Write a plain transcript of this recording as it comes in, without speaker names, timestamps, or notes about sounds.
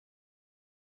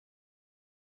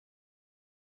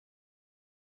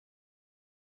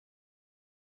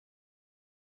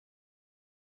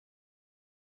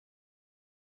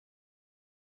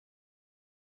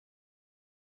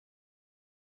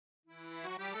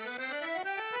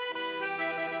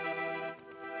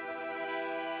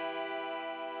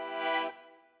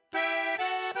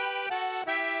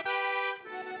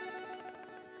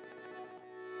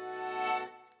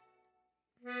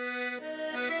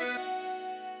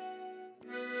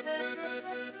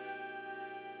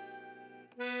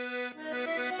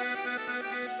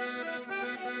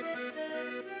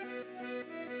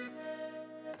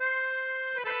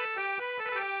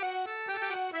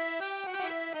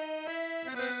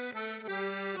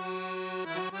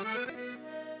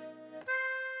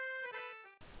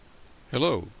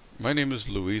Hello, my name is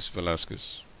Luis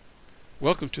Velasquez.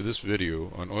 Welcome to this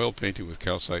video on oil painting with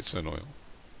calcite sun oil.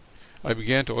 I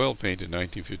began to oil paint in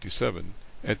 1957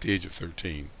 at the age of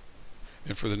 13,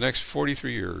 and for the next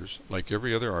 43 years, like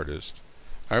every other artist,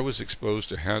 I was exposed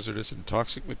to hazardous and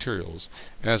toxic materials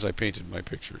as I painted my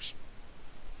pictures.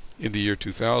 In the year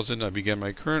 2000, I began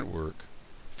my current work,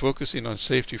 focusing on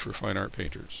safety for fine art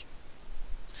painters.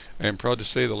 I am proud to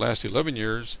say the last 11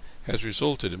 years has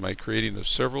resulted in my creating of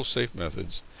several safe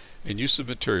methods and use of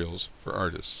materials for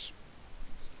artists.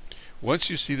 Once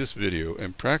you see this video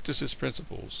and practice its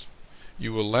principles,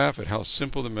 you will laugh at how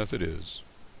simple the method is,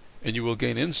 and you will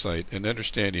gain insight and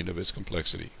understanding of its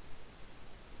complexity.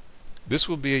 This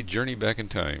will be a journey back in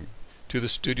time to the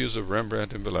studios of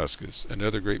Rembrandt and Velasquez and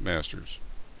other great masters,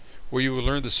 where you will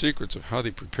learn the secrets of how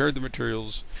they prepared the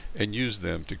materials and used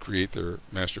them to create their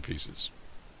masterpieces.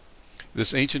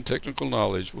 This ancient technical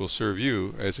knowledge will serve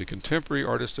you as a contemporary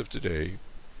artist of today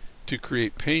to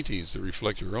create paintings that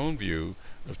reflect your own view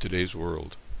of today's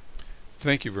world.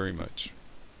 Thank you very much.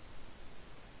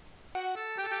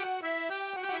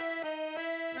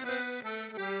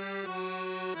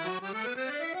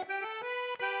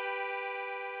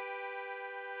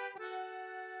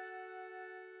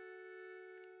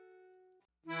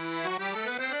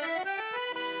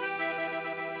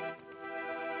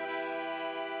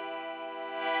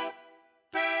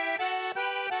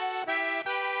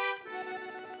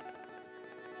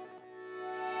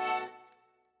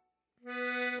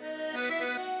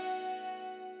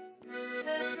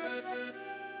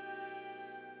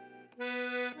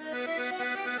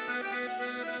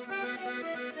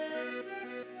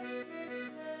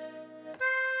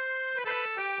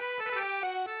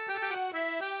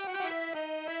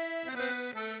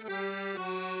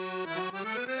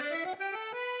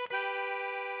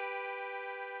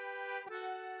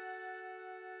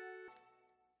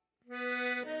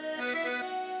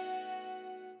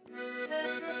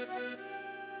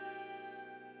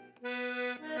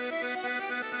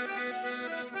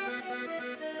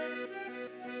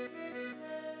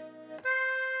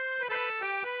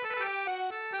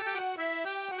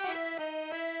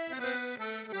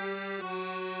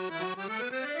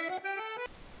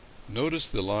 Notice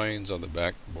the lines on the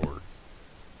backboard.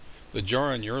 The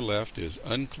jar on your left is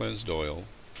uncleansed oil,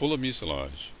 full of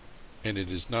mucilage, and it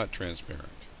is not transparent.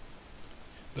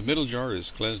 The middle jar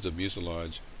is cleansed of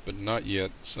mucilage, but not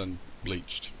yet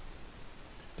sun-bleached.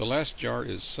 The last jar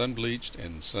is sun-bleached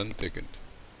and sun-thickened.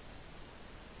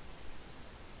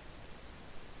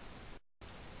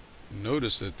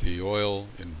 Notice that the oil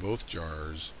in both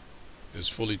jars is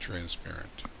fully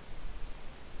transparent.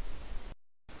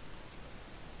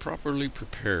 Properly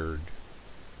prepared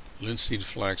linseed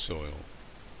flax oil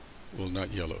will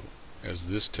not yellow, as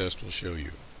this test will show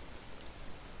you.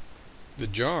 The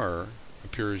jar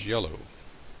appears yellow,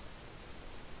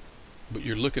 but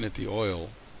you're looking at the oil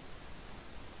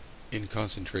in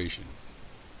concentration.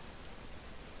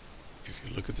 If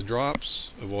you look at the drops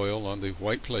of oil on the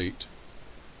white plate,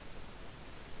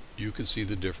 you can see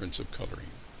the difference of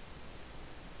coloring.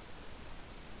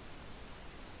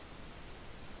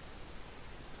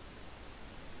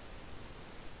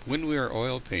 When we are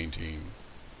oil painting,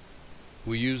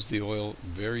 we use the oil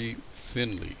very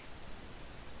thinly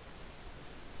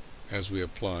as we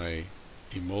apply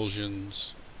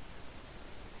emulsions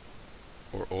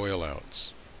or oil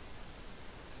outs.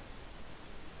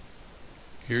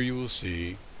 Here you will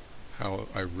see how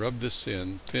I rub this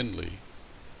in thinly,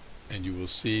 and you will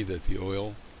see that the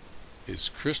oil is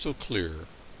crystal clear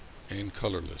and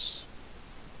colorless.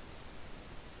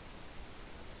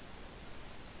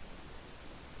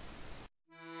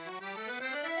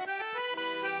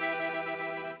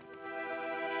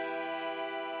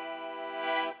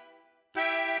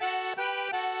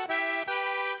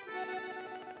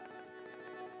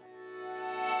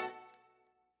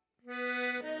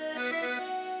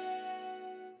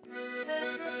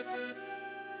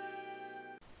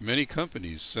 Many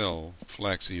companies sell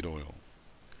flaxseed oil.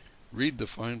 Read the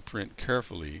fine print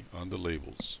carefully on the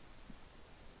labels.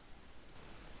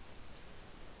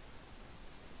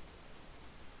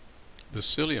 The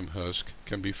psyllium husk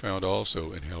can be found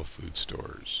also in health food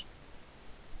stores.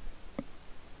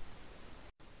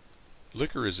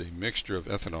 Liquor is a mixture of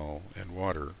ethanol and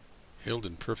water held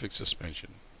in perfect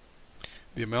suspension.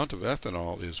 The amount of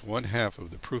ethanol is 1/2 of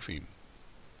the proofing.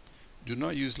 Do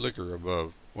not use liquor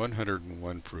above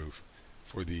 101 proof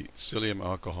for the psyllium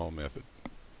alcohol method.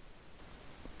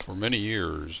 For many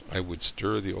years, I would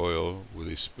stir the oil with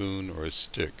a spoon or a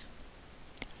stick.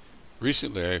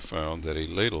 Recently, I found that a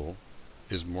ladle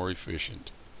is more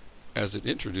efficient, as it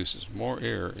introduces more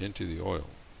air into the oil.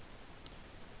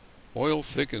 Oil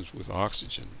thickens with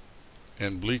oxygen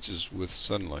and bleaches with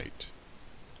sunlight.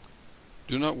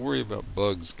 Do not worry about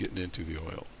bugs getting into the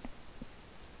oil.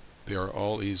 They are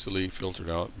all easily filtered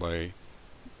out by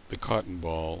the cotton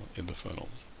ball in the funnel.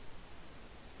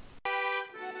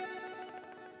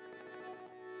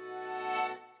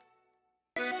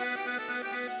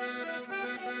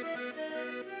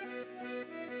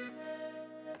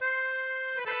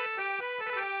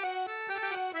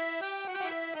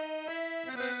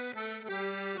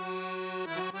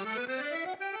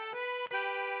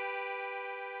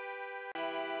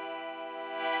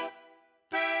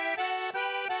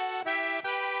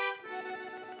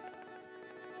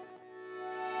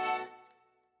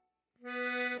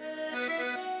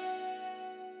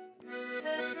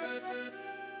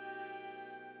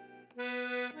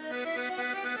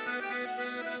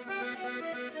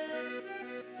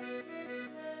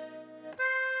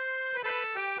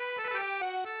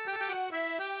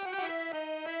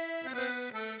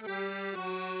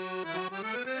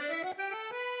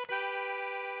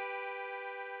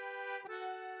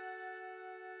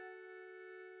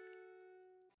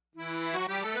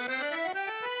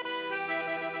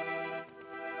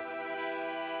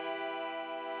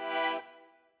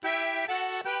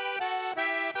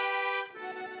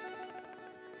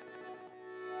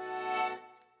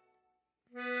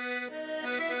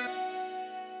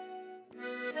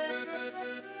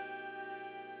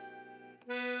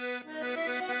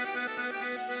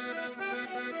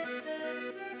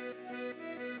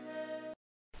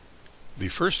 The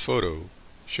first photo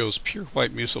shows pure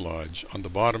white mucilage on the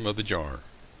bottom of the jar.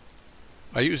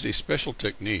 I used a special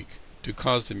technique to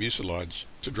cause the mucilage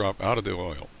to drop out of the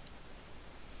oil.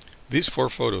 These 4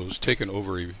 photos taken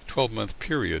over a 12-month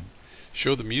period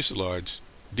show the mucilage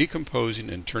decomposing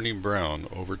and turning brown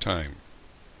over time.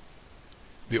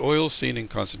 The oil seen in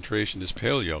concentration is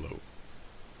pale yellow.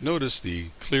 Notice the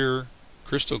clear,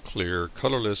 crystal clear,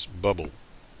 colorless bubble.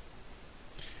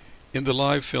 In the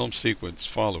live film sequence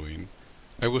following,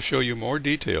 I will show you more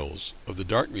details of the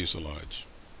dark mucilage,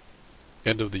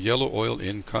 and of the yellow oil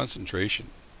in concentration,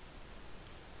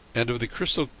 and of the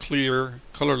crystal clear,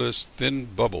 colorless, thin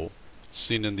bubble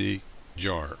seen in the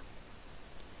jar.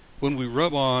 When we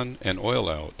rub on and oil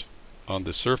out on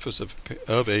the surface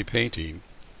of a painting,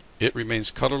 it remains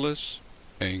colorless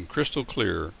and crystal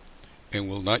clear and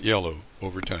will not yellow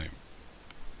over time.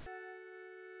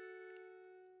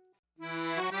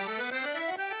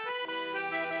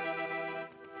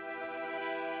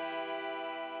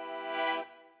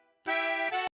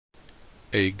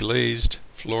 A glazed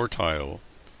floor tile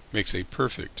makes a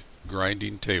perfect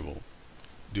grinding table.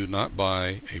 Do not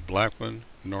buy a black one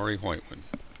nor a white one.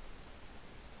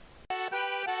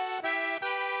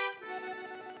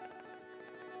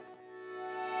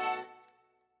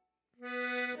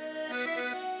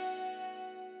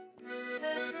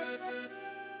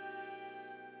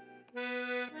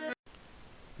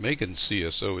 Making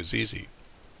CSO is easy.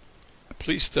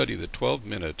 Please study the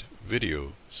 12-minute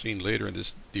video seen later in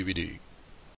this DVD.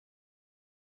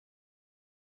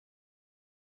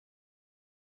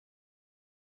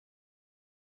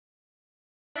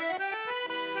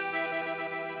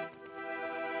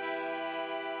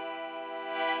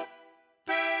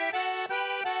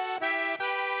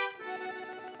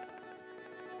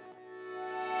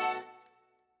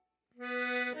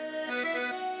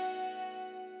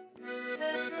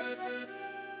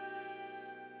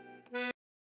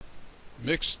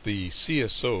 Mix the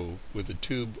CSO with the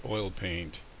tube oil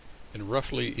paint in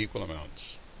roughly equal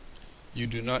amounts. You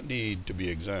do not need to be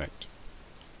exact.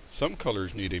 Some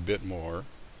colors need a bit more,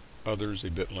 others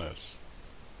a bit less.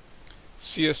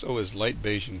 CSO is light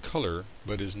beige in color,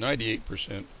 but is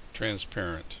 98%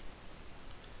 transparent.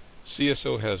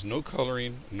 CSO has no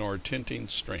coloring nor tinting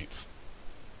strength.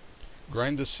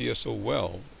 Grind the CSO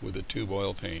well with the tube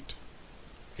oil paint.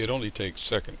 It only takes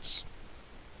seconds.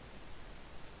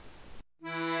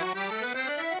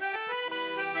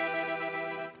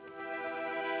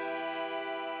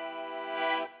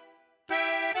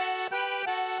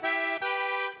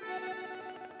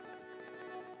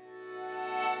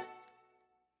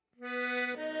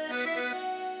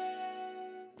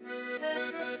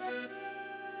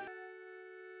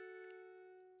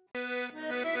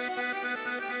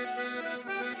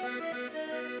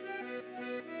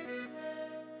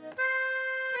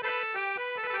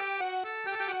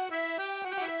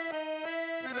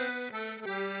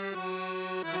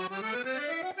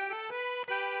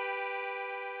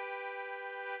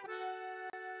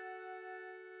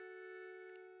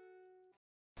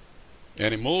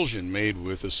 An emulsion made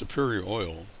with a superior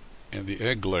oil and the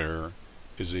egg glare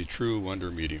is a true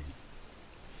wonder medium.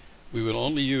 We will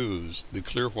only use the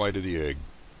clear white of the egg.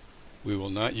 We will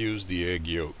not use the egg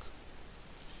yolk.